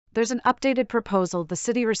There's an updated proposal the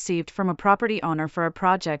city received from a property owner for a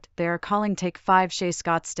project they are calling Take 5 Shea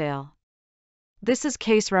Scottsdale. This is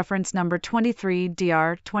case reference number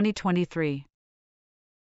 23-DR 2023.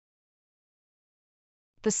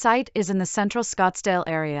 The site is in the central Scottsdale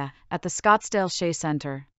area, at the Scottsdale Shea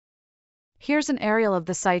Center. Here's an aerial of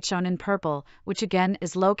the site shown in purple, which again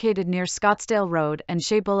is located near Scottsdale Road and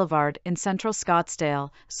Shea Boulevard in central Scottsdale,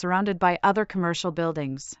 surrounded by other commercial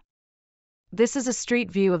buildings. This is a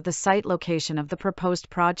street view of the site location of the proposed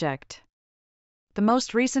project. The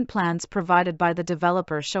most recent plans provided by the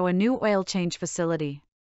developer show a new oil change facility.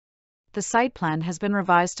 The site plan has been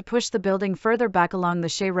revised to push the building further back along the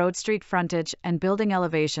Shea Road street frontage, and building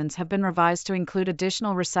elevations have been revised to include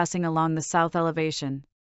additional recessing along the south elevation.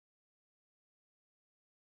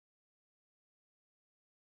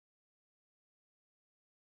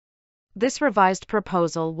 This revised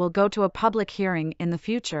proposal will go to a public hearing in the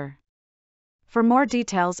future. For more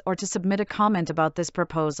details or to submit a comment about this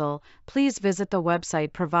proposal, please visit the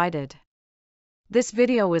website provided. This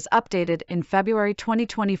video was updated in February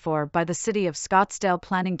 2024 by the City of Scottsdale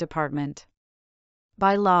Planning Department.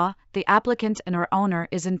 By law, the applicant and/or owner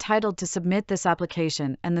is entitled to submit this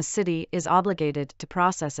application, and the city is obligated to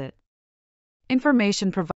process it.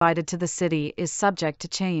 Information provided to the city is subject to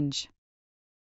change.